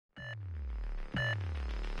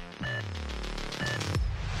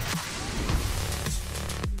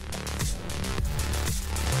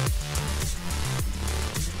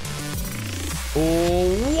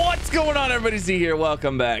What's going on, everybody? Z here.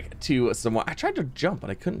 Welcome back to some more. I tried to jump,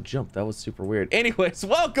 but I couldn't jump. That was super weird. Anyways,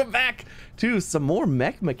 welcome back to some more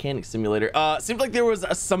Mech Mechanic Simulator. Seems like there was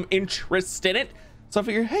some interest in it, so I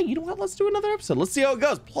figured, hey, you know what? Let's do another episode. Let's see how it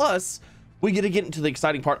goes. Plus, we get to get into the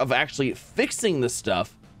exciting part of actually fixing the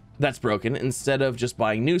stuff that's broken instead of just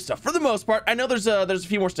buying new stuff. For the most part, I know there's a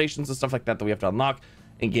few more stations and stuff like that that we have to unlock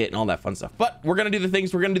and get and all that fun stuff. But we're gonna do the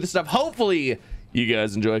things. We're gonna do the stuff. Hopefully, you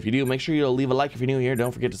guys enjoy. If you do, make sure you leave a like if you're new here.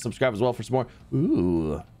 Don't forget to subscribe as well for some more.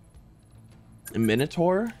 Ooh,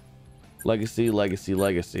 Minotaur Legacy.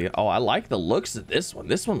 Oh, I like the looks of this one.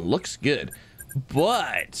 This one looks good,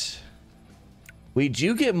 but we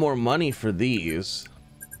do get more money for these.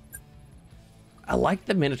 I like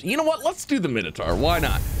the Minotaur. You know what? Let's do the Minotaur. Why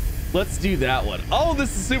not? Let's do that one. Oh,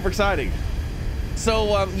 this is super exciting.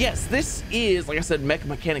 So yes, this is, like I said, Mech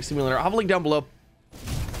Mechanic Simulator. I'll have a link down below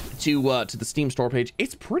to the Steam store page.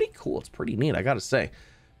 It's pretty cool. It's pretty neat, I gotta say.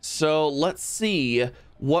 So let's see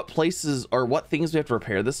what places or what things we have to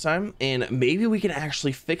repair this time, and maybe we can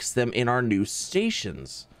actually fix them in our new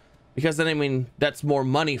stations, because then, I mean, that's more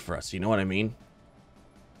money for us, you know what I mean?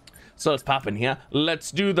 So let's pop in here.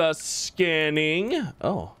 Let's do the scanning.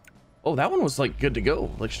 Oh, that one was like good to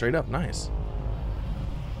go, like straight up. Nice.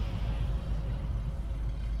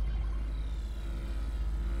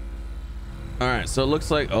 All right, so it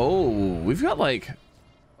looks like, oh, we've got like,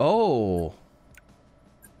 oh,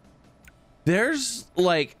 there's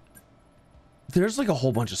like a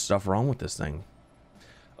whole bunch of stuff wrong with this thing.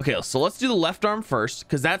 Okay, so let's do the left arm first,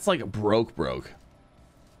 because that's like broke. We're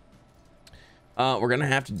gonna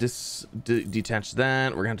have to detach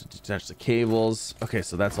that. We're gonna have to detach the cables. Okay,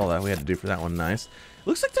 so that's all that we had to do for that one. Nice.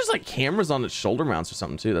 Looks like there's like cameras on its shoulder mounts or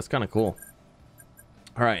something too. That's kind of cool.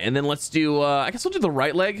 All right, and then let's do, I guess we'll do the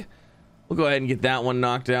right leg. We'll go ahead and get that one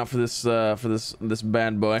knocked out for this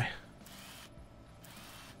bad boy.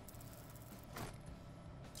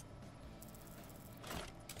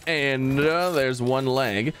 And there's one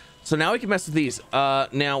leg. So now we can mess with these.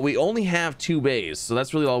 Now we only have 2 bays, so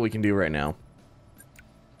that's really all we can do right now.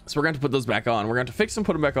 So we're going to put those back on. We're going to fix them,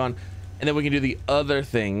 put them back on, and then we can do the other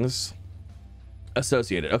things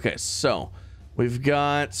associated. Okay, so we've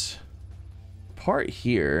got part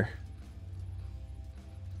here.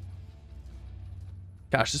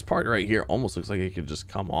 Gosh, this part right here almost looks like it could just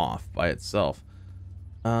come off by itself.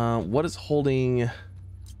 What is holding?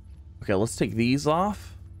 Okay, let's take these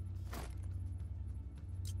off.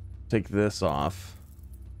 Take this off.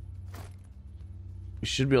 We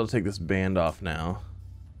should be able to take this band off now.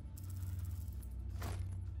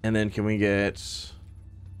 And then can we get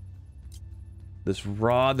this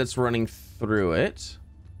rod that's running through it?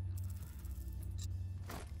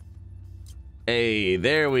 Hey,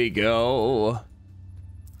 there we go.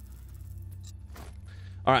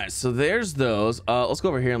 All right, so there's those. Let's go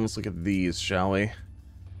over here and let's look at these, shall we?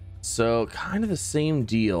 So kind of the same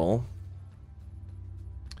deal.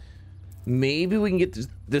 Maybe we can get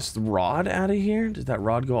this rod out of here. Did that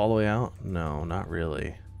rod go all the way out? No, not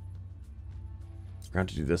really. We're going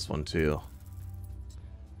to do this one too.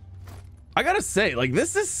 I gotta say, like,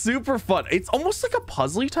 this is super fun. It's almost like a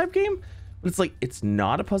puzzly type game, but it's like, it's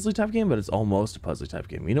not a puzzly type game, but it's almost a puzzly type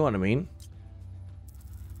game. You know what I mean?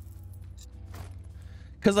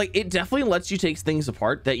 Because, like, it definitely lets you take things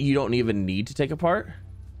apart that you don't even need to take apart.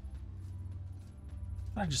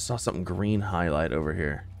 I just saw something green highlight over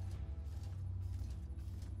here.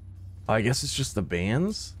 Oh, I guess it's just the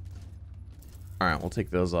bands. All right, we'll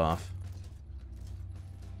take those off.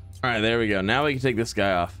 All right, there we go. Now we can take this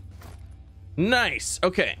guy off. Nice.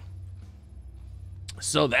 Okay.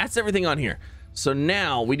 So that's everything on here. So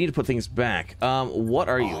now we need to put things back. What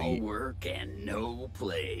are you? All work and no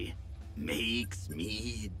play makes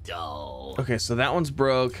me dull. Okay, so that one's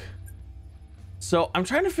broke. So I'm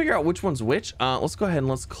trying to figure out which one's which. Let's go ahead and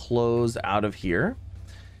let's close out of here,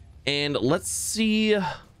 and let's see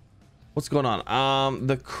what's going on.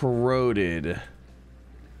 The corroded.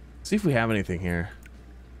 See if we have anything here.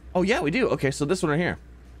 Oh yeah, we do. Okay, so this one right here.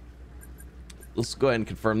 Let's go ahead and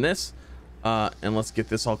confirm this, and let's get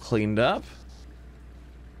this all cleaned up.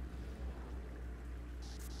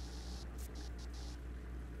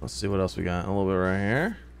 Let's see what else we got. A little bit right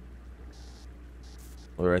here.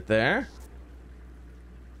 A little right there.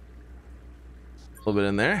 A little bit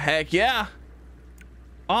in there. Heck yeah.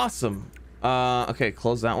 Awesome. Okay,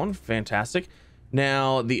 close that one. Fantastic.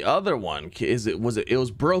 Now the other one it was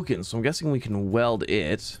broken, so I'm guessing we can weld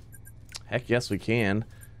it. Heck yes, we can.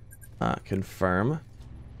 Confirm. All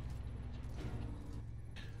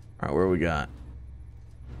right, where we got?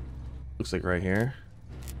 Looks like right here.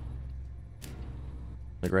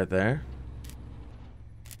 Like right there.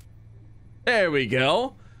 There we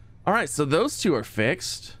go. All right, so those two are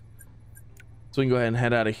fixed. So we can go ahead and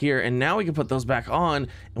head out of here. And now we can put those back on,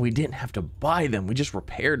 and we didn't have to buy them. We just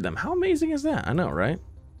repaired them. How amazing is that? I know, right?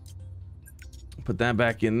 Put that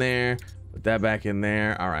back in there. Put that back in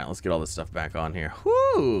there. All right, let's get all this stuff back on here.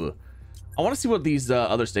 Whoo! I want to see what these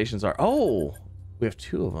other stations are. Oh, we have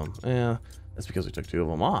 2 of them. Yeah, that's because we took 2 of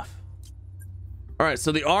them off. All right,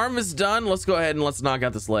 so the arm is done. Let's go ahead and let's knock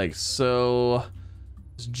out this leg. So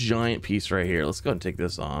this giant piece right here. Let's go ahead and take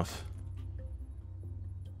this off.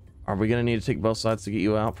 Are we gonna need to take both sides to get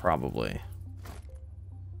you out? Probably.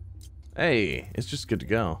 Hey, it's just good to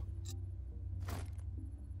go.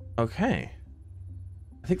 Okay.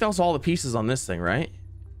 I think that was all the pieces on this thing, right?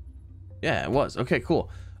 Yeah, it was. Okay,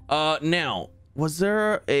 cool. Now, was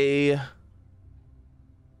there a...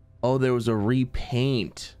 Oh, there was a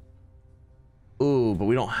repaint. Ooh, but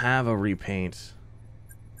we don't have a repaint.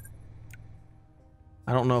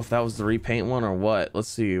 I don't know if that was the repaint one or what. Let's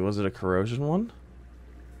see. Was it a corrosion one?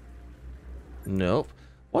 Nope.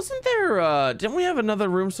 Wasn't there, didn't we have another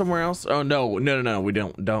room somewhere else? Oh, no, we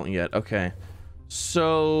don't yet. Okay.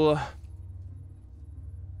 So,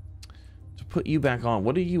 to put you back on,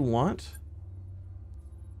 what do you want?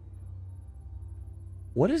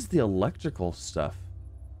 What is the electrical stuff?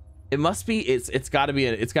 It must be, it's gotta be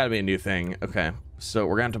a new thing. Okay. So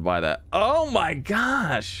we're gonna have to buy that. Oh my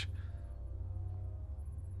gosh.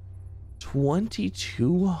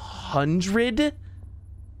 2,200?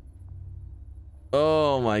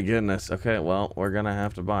 Oh my goodness. Okay, well, we're gonna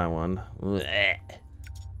have to buy one.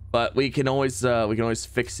 But we can always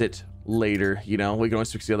fix it later, you know. We can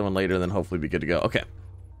always fix the other one later, then hopefully be good to go. Okay.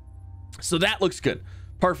 So that looks good.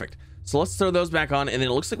 Perfect. So let's throw those back on, and then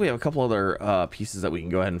it looks like we have a couple other pieces that we can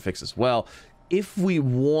go ahead and fix as well if we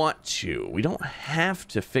want to. We don't have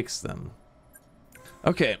to fix them.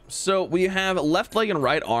 Okay, so we have left leg and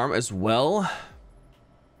right arm as well.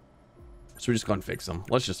 So we're just gonna fix them.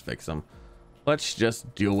 Let's just fix them. Let's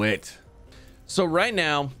just do it. So right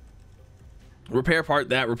now, repair part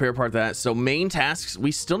that, repair part that. So main tasks,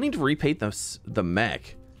 we still need to repaint the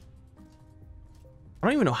mech. I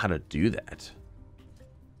don't even know how to do that.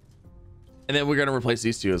 And then we're going to replace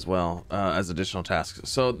these 2 as well as additional tasks.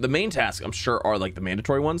 So the main tasks, I'm sure, are like the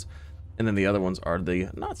mandatory ones. And then the other ones are the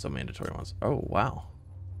not so mandatory ones. Oh, wow.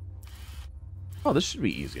 Oh, this should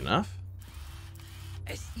be easy enough.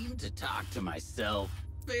 I seem to talk to myself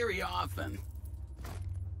very often.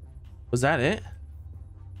 Was that it?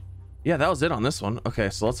 Yeah, that was it on this one. Okay,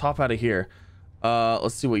 so let's hop out of here.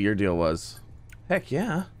 Let's see what your deal was. Heck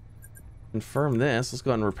yeah. Confirm this. Let's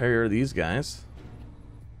go ahead and repair these guys.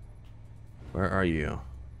 Where are you?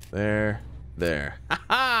 There.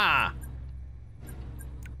 Ha-ha!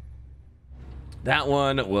 That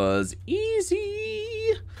one was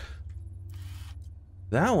easy.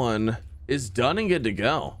 That one is done and good to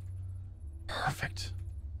go. Perfect.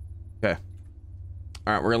 Okay.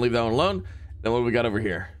 All right, we're gonna leave that one alone. Then what do we got over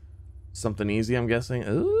here? Something easy, I'm guessing.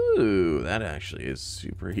 Ooh, that actually is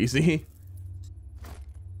super easy.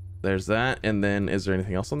 There's that. And then is there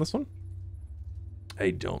anything else on this one? I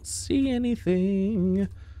don't see anything.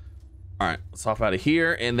 All right, let's hop out of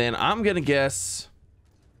here. And then I'm gonna guess,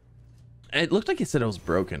 it looked like it said it was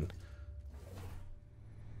broken.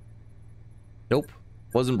 Nope,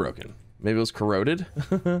 wasn't broken. Maybe it was corroded.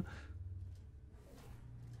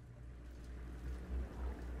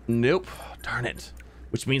 Nope, darn it.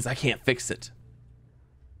 Which means I can't fix it.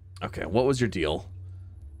 Okay, what was your deal?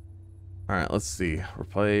 All right, let's see.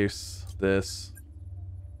 Replace this.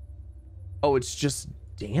 Oh, it's just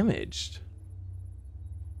damaged.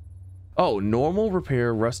 Oh, normal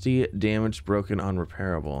repair, rusty, damaged, broken,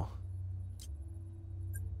 unrepairable.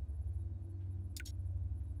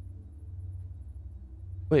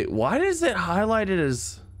 Wait, why is it highlighted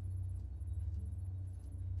as...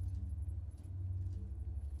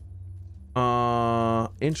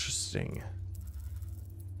 Interesting.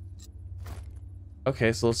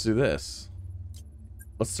 Okay, so let's do this.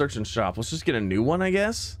 Let's search and shop. Let's just get a new one, I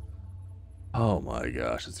guess. Oh my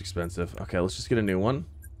gosh, it's expensive. Okay, let's just get a new one.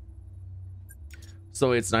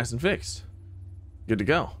 So it's nice and fixed. Good to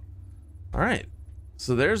go. All right.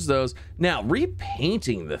 So there's those. Now,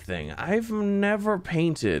 repainting the thing. I've never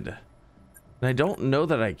painted. And I don't know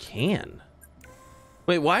that I can.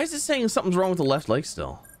 Wait, why is it saying something's wrong with the left leg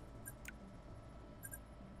still?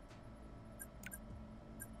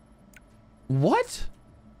 What?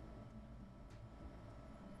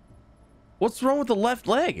 What's wrong with the left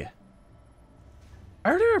leg? I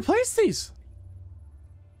already replaced these.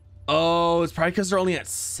 Oh, it's probably because they're only at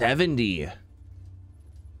 70.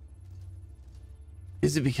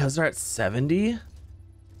 Is it because they're at 70?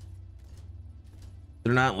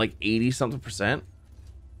 They're not like 80 something percent?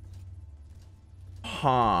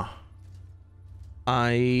 Huh.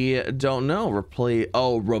 I don't know.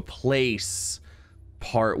 Replace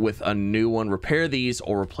part with a new one. Repair these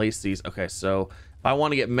or replace these. Okay, so if I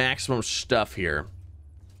want to get maximum stuff here,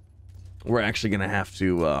 we're actually gonna have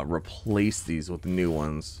to replace these with new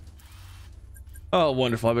ones. Oh,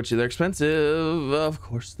 wonderful. I bet you they're expensive. Of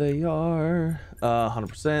course they are.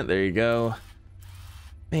 100%. There you go.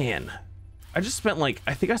 Man, I just spent like,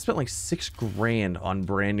 I think I spent like $6,000 on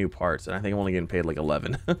brand new parts, and I think I'm only getting paid like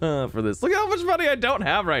 11 for this. Look how much money I don't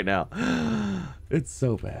have right now. It's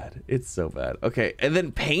so bad. It's so bad. Okay, and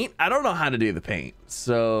then paint. I don't know how to do the paint,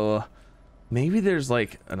 so maybe there's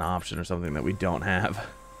like an option or something that we don't have.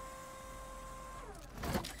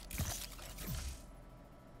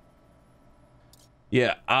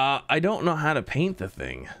 Yeah, I don't know how to paint the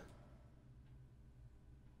thing.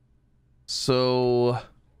 So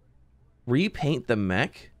repaint the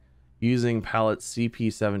mech using palette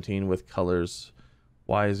CP17 with colors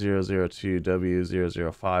Y002,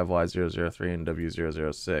 W005, Y003, and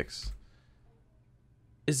W006.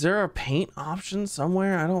 Is there a paint option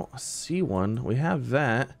somewhere? I don't see one. We have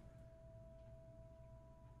that.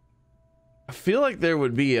 I feel like there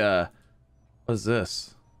would be a... What's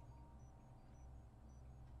this?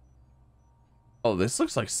 Oh, this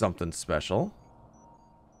looks like something special.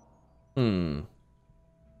 Let's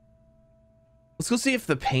go see if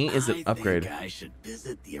the paint is an upgrade. I think I should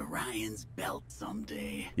visit the Orion's Belt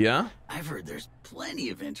someday. Yeah? I've heard there's plenty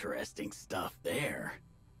of interesting stuff there.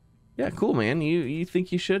 Yeah, cool, man. You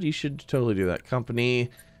think you should? You should totally do that. Company,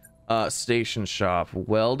 station shop,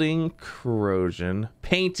 welding, corrosion,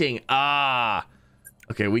 painting. Ah!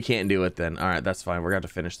 Okay, we can't do it then. All right, that's fine. We're going to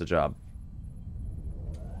have to finish the job.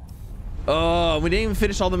 Oh, we didn't even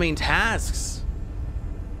finish all the main tasks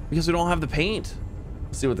because we don't have the paint.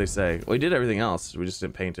 Let's see what they say. We did everything else. We just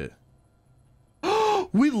didn't paint it.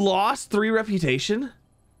 We lost 3 reputation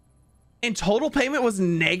and total payment was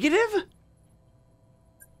negative.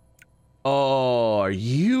 Oh, are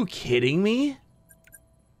you kidding me?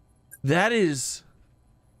 That is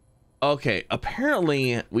okay.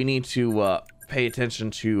 Apparently we need to pay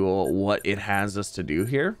attention to what it has us to do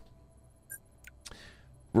here.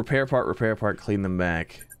 Repair part, clean them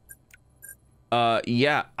back.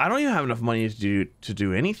 Yeah, I don't even have enough money to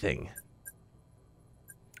do anything.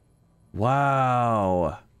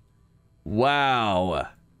 Wow. Wow.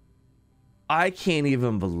 I can't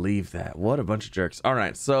even believe that. What a bunch of jerks. All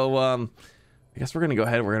right, so I guess we're gonna go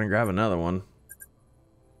ahead. We're gonna grab another one,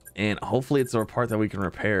 and hopefully it's a part that we can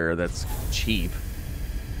repair that's cheap.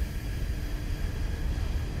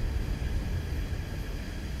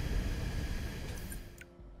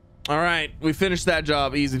 All right, we finished that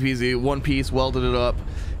job. Easy peasy. One piece, welded it up,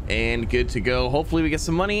 and good to go. Hopefully we get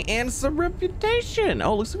some money and some reputation.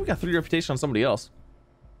 Oh, looks like we got 3 reputation on somebody else.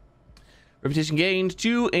 Reputation gained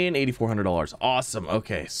 2 and $8,400. Awesome.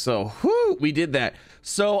 Okay, so we did that.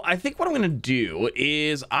 So I think what I'm going to do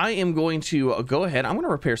is I am going to go ahead. I'm going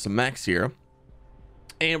to repair some mechs here,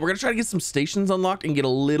 and we're going to try to get some stations unlocked and get a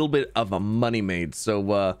little bit of a money made.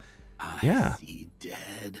 So yeah. I see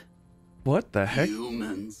dead. What the heck?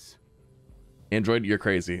 Humans. Android, you're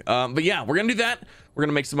crazy. But yeah, we're gonna do that. We're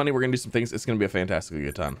gonna make some money. We're gonna do some things. It's gonna be a fantastically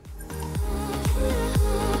good time.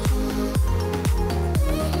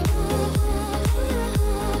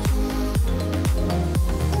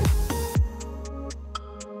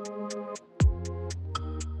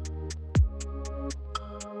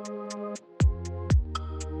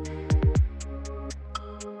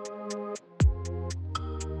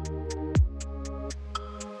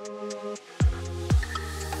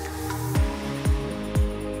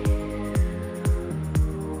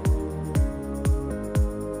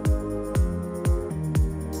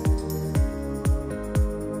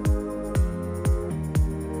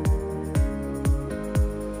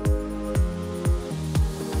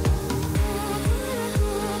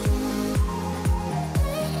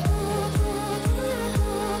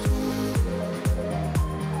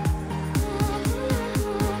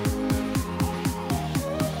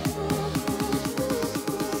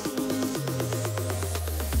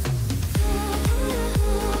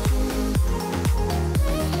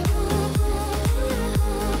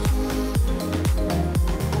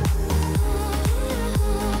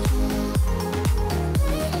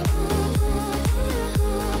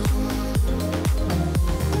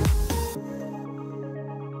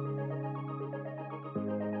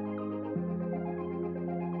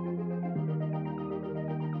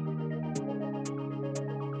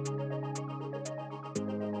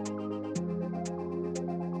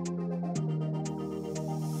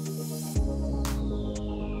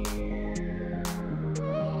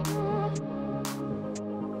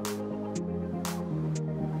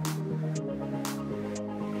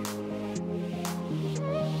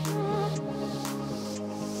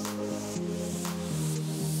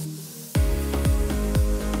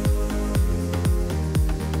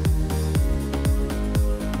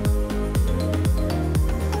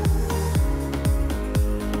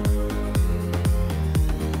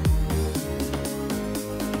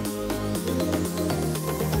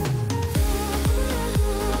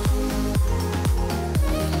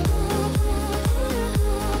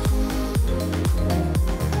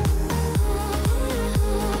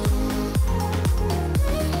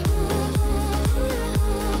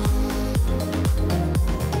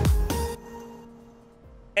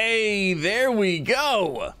 Hey, there we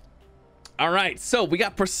go. All right, so we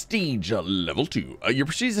got prestige level 2. Your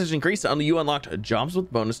prestige has increased and you unlocked jobs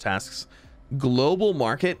with bonus tasks, global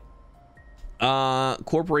market,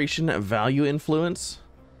 corporation value influence,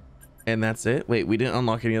 and that's it. Wait, we didn't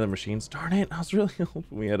unlock any other machines. Darn it, I was really hoping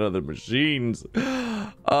we had other machines.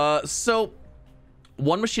 So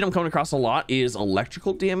one machine I'm coming across a lot is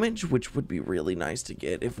electrical damage, which would be really nice to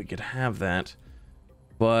get if we could have that,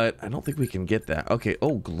 but I don't think we can get that. Okay,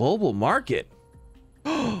 oh, global market.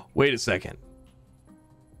 Wait a second.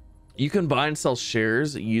 You can buy and sell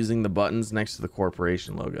shares using the buttons next to the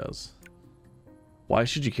corporation logos. Why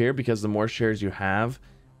should you care? Because the more shares you have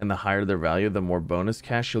and the higher their value, the more bonus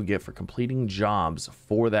cash you'll get for completing jobs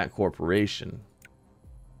for that corporation.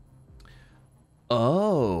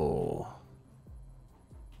 Oh.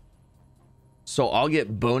 So I'll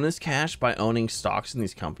get bonus cash by owning stocks in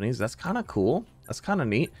these companies. That's kind of cool. That's kind of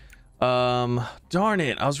neat. Darn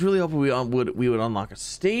it, I was really hoping we would unlock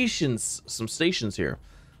some stations here.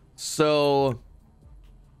 So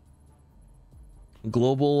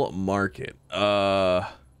global market,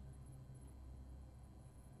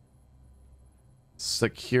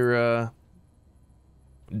 Sakura,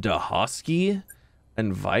 Dahosky,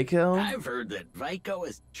 and Vico. I've heard that Vico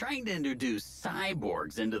is trying to introduce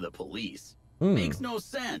cyborgs into the police. Makes no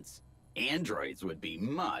sense. Androids would be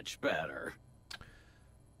much better.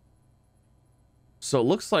 So it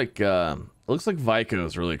looks like Vico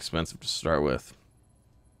is really expensive to start with,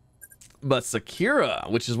 but Sakura,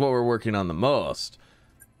 which is what we're working on the most,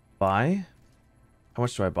 buy. How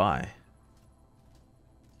much do I buy?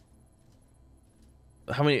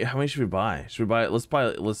 How many should we buy? Should we buy it? Let's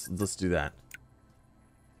let's do that.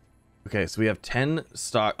 Okay, so we have 10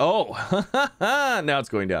 stock. Oh, now it's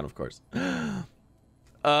going down, of course.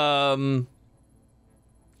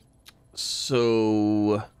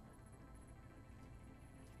 So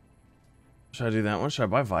should I do that one? Should I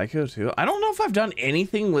buy Vico too? I don't know if I've done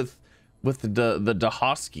anything with the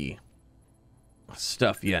Dahosky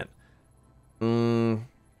stuff yet.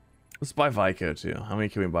 Let's buy Vico too. How many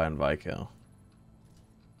can we buy on Vico?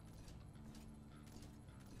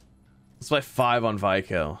 Let's buy 5 on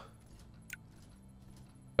Vico.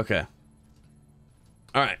 Okay.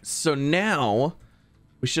 All right. So now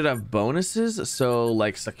we should have bonuses. So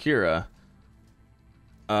like Sakura.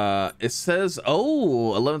 It says,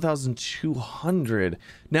 oh, 11,200.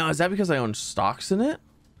 Now, is that because I own stocks in it?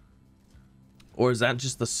 Or is that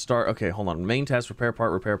just the start? Okay, hold on. Main task, repair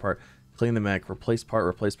part, clean the mech, replace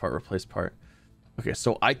part. Okay,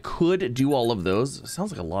 so I could do all of those. It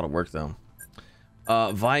sounds like a lot of work though.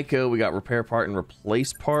 Vico, we got repair part and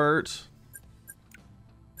replace part.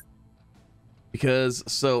 Because,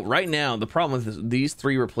 so right now, the problem with these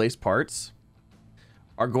 3 replace parts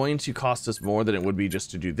are going to cost us more than it would be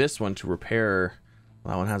just to do this one to repair.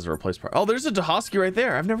 That one has a replace part. Oh, there's a Dahosky right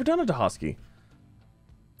there. I've never done a Dahosky.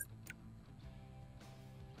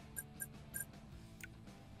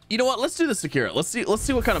 You know what? Let's do the Sakura. Let's see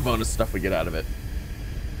what kind of bonus stuff we get out of it.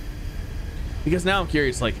 Because now I'm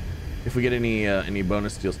curious, like, if we get any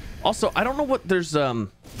bonus deals. Also, I don't know what there's at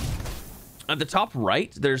the top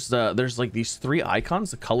right. There's like these 3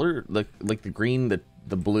 icons. The color, like the green, the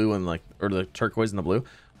blue, and like, or the turquoise and the blue.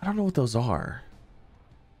 I don't know what those are.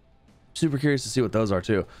 Super curious to see what those are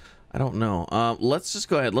too. I don't know. Let's just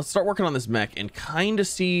go ahead. Let's start working on this mech and kind of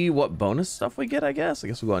see what bonus stuff we get. I guess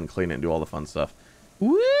we'll go ahead and clean it and do all the fun stuff.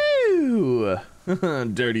 Woo!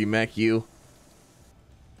 Dirty mech, you.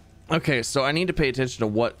 Okay, so I need to pay attention to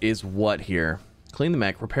what is what here. Clean the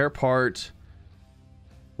mech, repair part,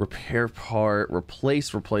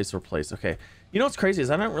 replace. Okay. You know what's crazy is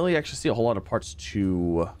I don't really actually see a whole lot of parts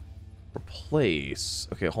to replace.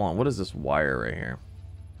 Okay, hold on. What is this wire right here?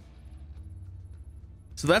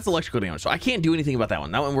 So that's electrical damage. So I can't do anything about that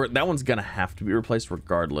one. That one's gonna have to be replaced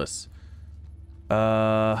regardless.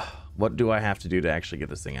 What do I have to do to actually get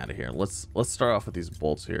this thing out of here? Let's start off with these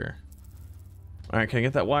bolts here. All right, can I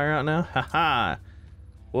get that wire out now? Haha.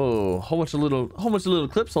 Whoa, whole bunch of little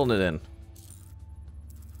clips holding it in.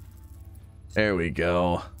 There we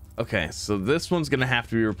go. Okay, so this one's gonna have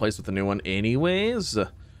to be replaced with a new one anyways.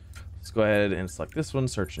 Let's go ahead and select this one,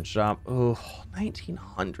 search and shop. Oh,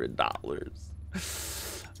 $1,900.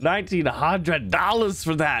 $1,900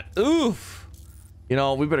 for that. Oof. You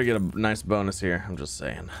know, we better get a nice bonus here. I'm just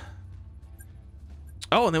saying.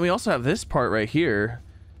 Oh, and then we also have this part right here.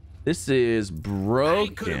 This is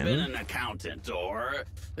broken. I could have been an accountant or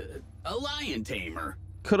a lion tamer.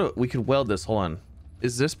 We could weld this. Hold on.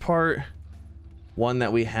 Is this part one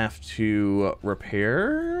that we have to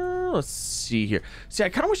repair? Let's see here. See, I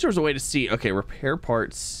kind of wish there was a way to see. Okay, repair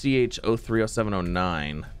part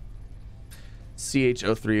CH030709.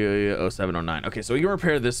 CH030709. Okay, so we can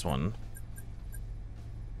repair this one.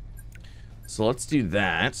 So let's do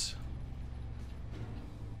that.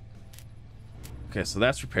 Okay, so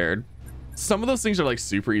that's repaired. Some of those things are like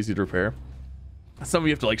super easy to repair. Some of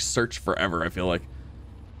you have to like search forever, I feel like.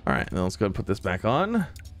 All right, then let's go ahead and put this back on. All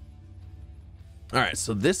right,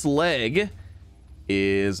 so this leg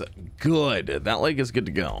is good. That leg is good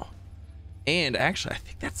to go. And actually, I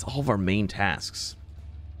think that's all of our main tasks.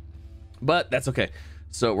 But that's okay.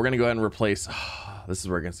 So we're gonna go ahead and replace. This is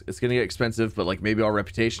where it's gonna get expensive, but like maybe our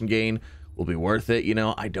reputation gain will be worth it. You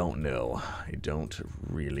know, I don't know. I don't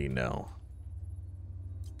really know.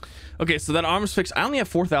 Okay, so that arm's fixed. I only have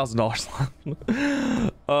 $4,000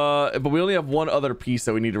 left. But we only have one other piece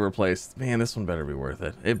that we need to replace. Man, this one better be worth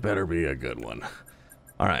it. It better be a good one.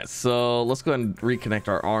 All right, so let's go ahead and reconnect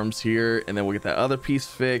our arms here, and then we'll get that other piece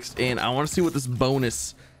fixed. And I want to see what this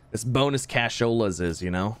bonus casholas is, you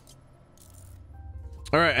know?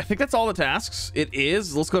 All right, I think that's all the tasks. It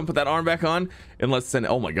is. Let's go ahead and put that arm back on, and let's send.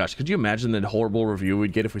 Oh my gosh, could you imagine the horrible review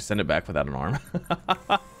we'd get if we send it back without an arm?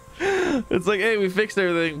 It's like, hey, we fixed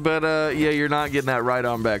everything, but yeah, you're not getting that right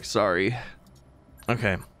arm back. Sorry.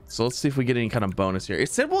 Okay, so let's see if we get any kind of bonus here.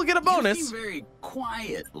 It said we'll get a bonus. You seem very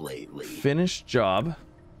quiet lately. Finished job.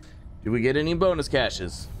 Do we get any bonus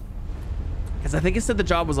caches? Because I think it said the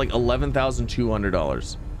job was like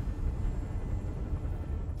 $11,200,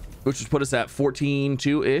 which would put us at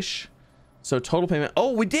 14.2-ish. So total payment.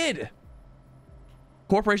 Oh, we did.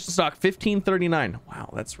 Corporation stock 1539.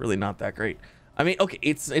 Wow, that's really not that great. I mean, okay,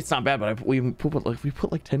 it's not bad, but we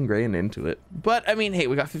put like 10 grand into it. But I mean, hey,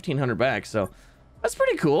 we got 1,500 back, so that's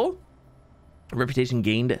pretty cool. Reputation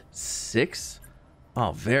gained 6.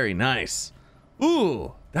 Oh, very nice.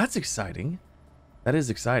 Ooh, that's exciting. That is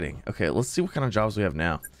exciting. Okay, let's see what kind of jobs we have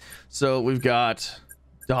now. So we've got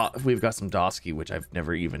some Dosky, which I've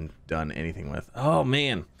never even done anything with. Oh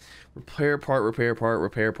man, repair part, repair part,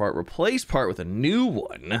 repair part, replace part with a new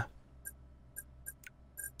one.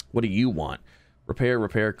 What do you want? Repair,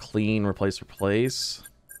 repair, clean, replace, replace.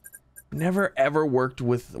 Never ever worked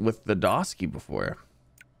with the Dosky before.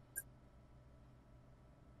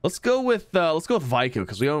 Let's go with Vico,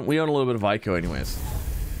 because we own a little bit of Vico anyways.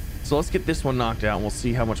 So let's get this one knocked out, and we'll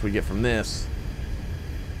see how much we get from this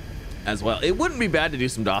as well. It wouldn't be bad to do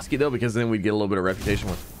some Dosky though, because then we'd get a little bit of reputation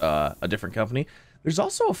with a different company. There's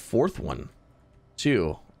also a fourth one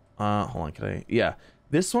too. Hold on, can I? Yeah,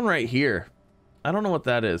 this one right here. I don't know what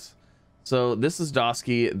that is. So this is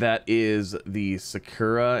Dosky. That is the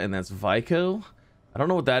Sakura, and that's Vico. I don't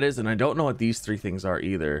know what that is, and I don't know what these three things are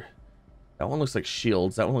either. That one looks like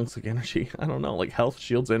shields. That one looks like energy. I don't know, like health,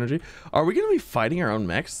 shields, energy. Are we gonna be fighting our own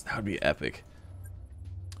mechs? That would be epic.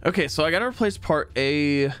 Okay, so I gotta replace part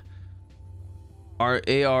A. Our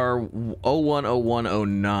AR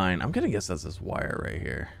 010109. I'm gonna guess that's this wire right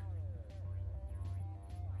here.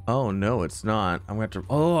 Oh no, it's not. I'm gonna have to.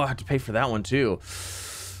 Oh, I have to pay for that one too.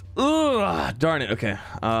 Ugh, darn it. Okay,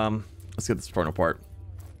 let's get this part apart.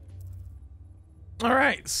 All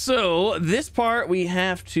right, so this part we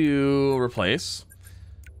have to replace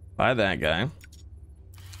by that guy,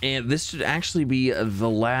 and this should actually be the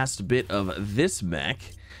last bit of this mech.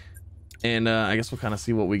 And I guess we'll kind of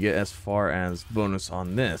see what we get as far as bonus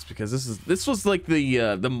on this, because this was like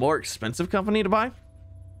the more expensive company to buy.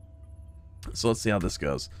 So let's see how this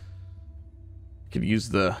goes. We could use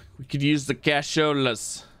the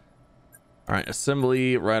casholas. All right,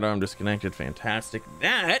 assembly, right arm disconnected, fantastic.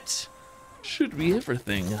 That should be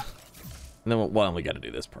everything. And then well, we got to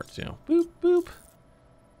do this part too. Boop boop.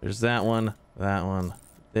 There's that one,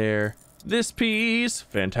 there. This piece,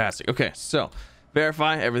 fantastic. Okay, so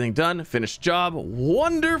verify everything done. Finished job.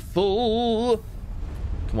 Wonderful.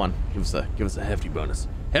 Come on, give us a hefty bonus.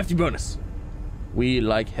 Hefty bonus. We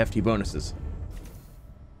like hefty bonuses.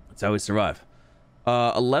 That's how we survive.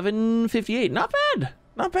 1158. Not bad.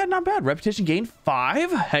 Not bad. Not bad. Reputation gain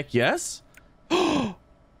 5. Heck yes.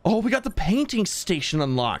 Oh, we got the painting station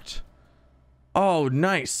unlocked. Oh,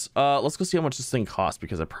 nice. Let's go see how much this thing costs,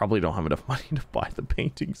 because I probably don't have enough money to buy the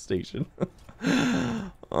painting station.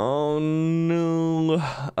 Oh no.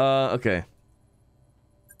 Okay.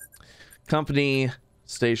 Company,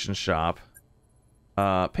 station shop,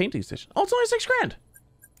 painting station. Oh, it's only 6 grand.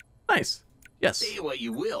 Nice. Yes. Say what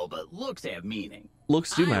you will, but looks have meaning.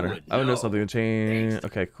 Looks do matter. I would know something to change.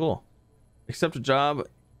 Okay, cool. Accept a job.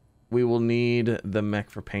 We will need the mech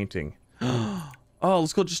for painting. Oh,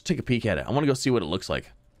 let's go just take a peek at it. I want to go see what it looks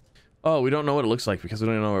like. Oh, we don't know what it looks like because we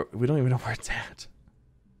don't even know where it's at.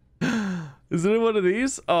 Is it one of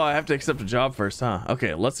these? Oh, I have to accept a job first, huh?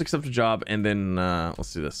 Okay, let's accept a job and then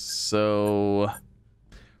let's do this. So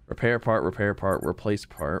repair part, replace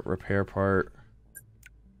part, repair part.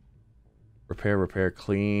 Repair,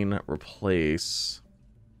 clean, replace.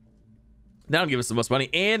 That'll give us the most money,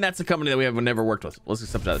 and that's a company that we have never worked with. Let's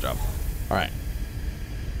accept that job. All right.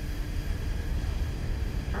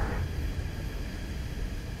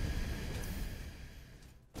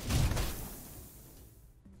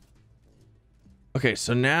 Okay,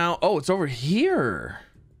 so now, oh, it's over here.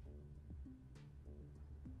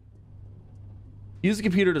 Use the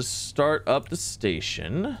computer to start up the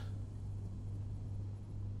station.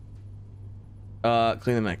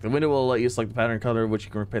 Clean the mech. The window will let you select the pattern and color which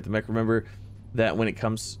you can repaint the mech. Remember that when it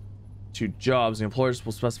comes to jobs, the employers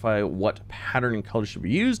will specify what pattern and color should be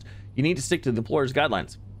used. You need to stick to the employer's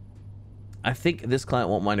guidelines. I think this client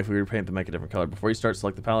won't mind if we repaint the mech a different color. Before you start,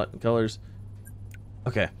 select the palette and colors.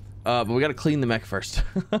 Okay, but we got to clean the mech first.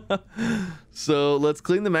 So let's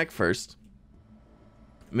clean the mech first.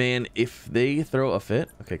 Man, if they throw a fit.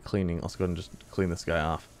 Okay, cleaning. Let's go ahead and just clean this guy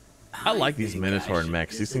off. I like these Minotaur and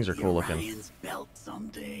mechs. These things are cool looking. Orion's belt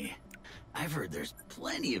someday. I've heard there's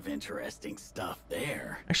plenty of interesting stuff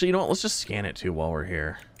there. Actually, you know what? Let's just scan it too while we're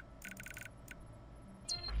here.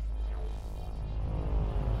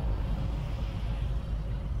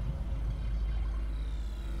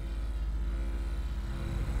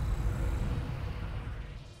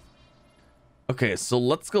 Okay, so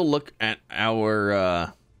let's go look at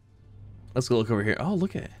our let's go look over here. Oh,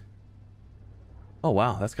 look at it. Oh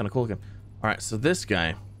wow, that's kind of cool looking. All right, so this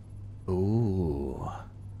guy. Ooh.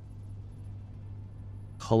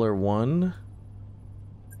 Color 1.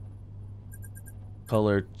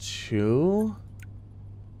 Color 2.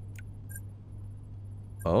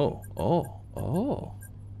 Oh.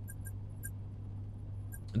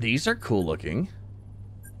 These are cool looking.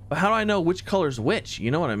 But how do I know which color's which?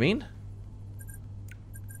 You know what I mean?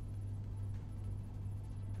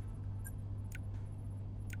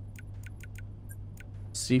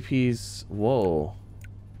 CP's, whoa.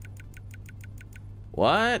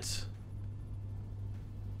 What?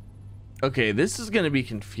 Okay, this is gonna be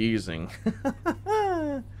confusing.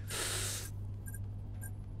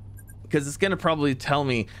 Because it's gonna probably tell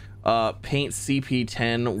me paint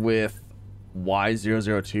CP10 with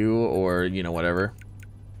Y002 or, you know, whatever.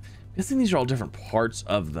 I'm guessing these are all different parts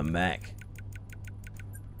of the mech.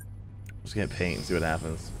 Just gonna paint and see what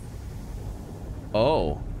happens.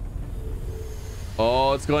 Oh.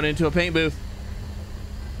 Oh, it's going into a paint booth.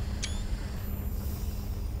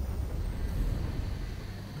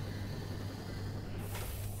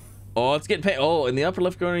 Oh, it's getting paint. Oh, in the upper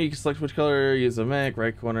left corner, you can select which color, use a mech.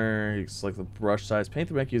 Right corner, you can select the brush size. Paint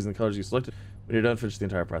the mech using the colors you selected. When you're done, finish the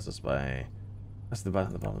entire process by... That's the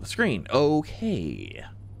bottom of the screen. Okay.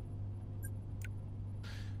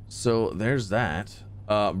 So, there's that.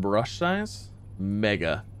 Brush size?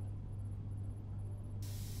 Mega.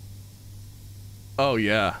 Oh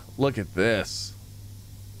yeah, look at this.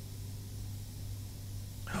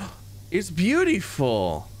 It's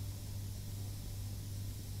beautiful.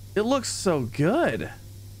 It looks so good.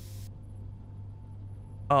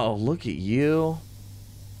 Oh, look at you.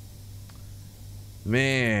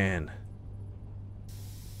 Man.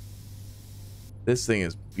 This thing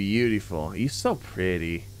is beautiful. You're so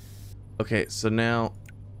pretty. Okay, so now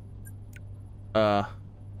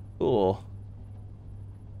cool.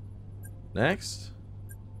 Next.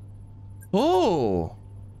 Oh.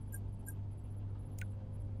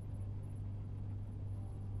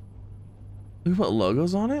 We put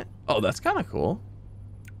logos on it? Oh, that's kind of cool.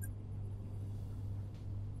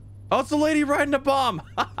 Oh, it's the lady riding a bomb.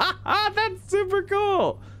 That's super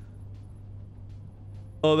cool.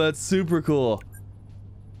 Oh, that's super cool.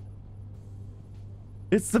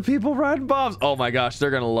 It's the people riding bombs. Oh my gosh,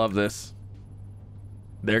 they're gonna love this.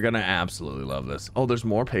 They're gonna absolutely love this. Oh, there's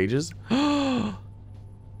more pages.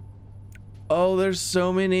 Oh, there's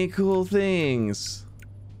so many cool things.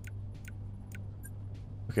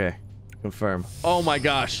 Okay, confirm. Oh my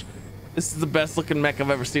gosh, this is the best looking mech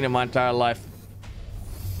I've ever seen in my entire life.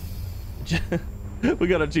 We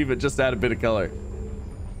got to achieve it. Just add a bit of color.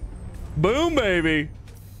 Boom, baby.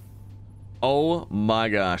 Oh my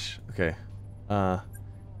gosh. Okay.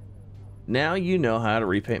 Now you know how to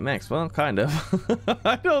repaint mechs. Well, kind of.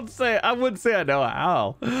 I wouldn't say I know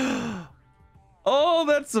how. Oh,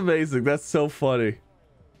 that's amazing. That's so funny.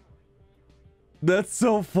 That's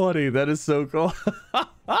so funny. That is so cool.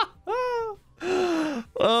 Oh,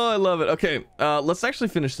 I love it. Okay, let's actually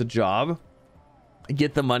finish the job,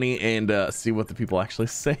 get the money, and see what the people actually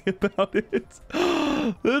say about it.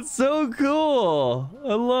 That's so cool.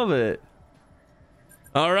 I love it.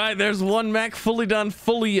 All right, there's one mech fully done,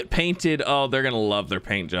 fully painted. Oh, they're gonna love their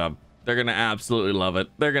paint job. They're gonna absolutely love it.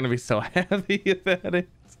 They're gonna be so happy about it.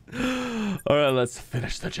 All right, let's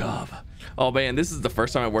finish the job. Oh man, this is the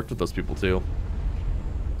first time I worked with those people too.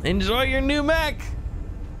 Enjoy your new mech.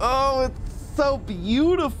 Oh, it's so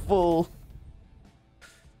beautiful.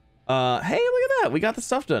 Hey, look at that. We got the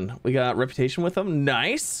stuff done. We got reputation with them.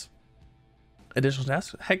 Nice. Additional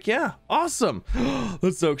tasks. Heck yeah. Awesome.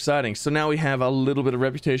 That's so exciting. So now we have a little bit of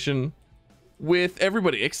reputation with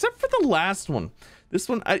everybody except for the last one. This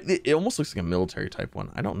one, it almost looks like a military type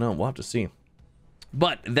one. I don't know. We'll have to see.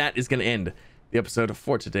 But that is going to end the episode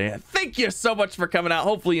for today. Thank you so much for coming out.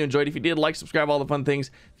 Hopefully you enjoyed. If you did, like, subscribe, all the fun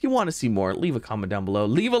things. If you want to see more, leave a comment down below.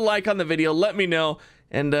 Leave a like on the video. Let me know.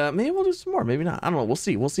 And maybe we'll do some more. Maybe not. I don't know. We'll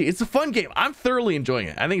see. We'll see. It's a fun game. I'm thoroughly enjoying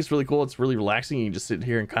it. I think it's really cool. It's really relaxing. You can just sit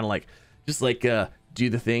here and kind of like, do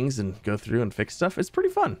the things and go through and fix stuff. It's pretty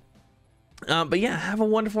fun. But yeah, have a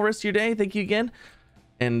wonderful rest of your day. Thank you again.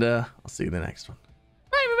 And I'll see you in the next one.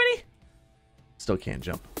 Bye, everybody. Still can't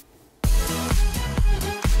jump.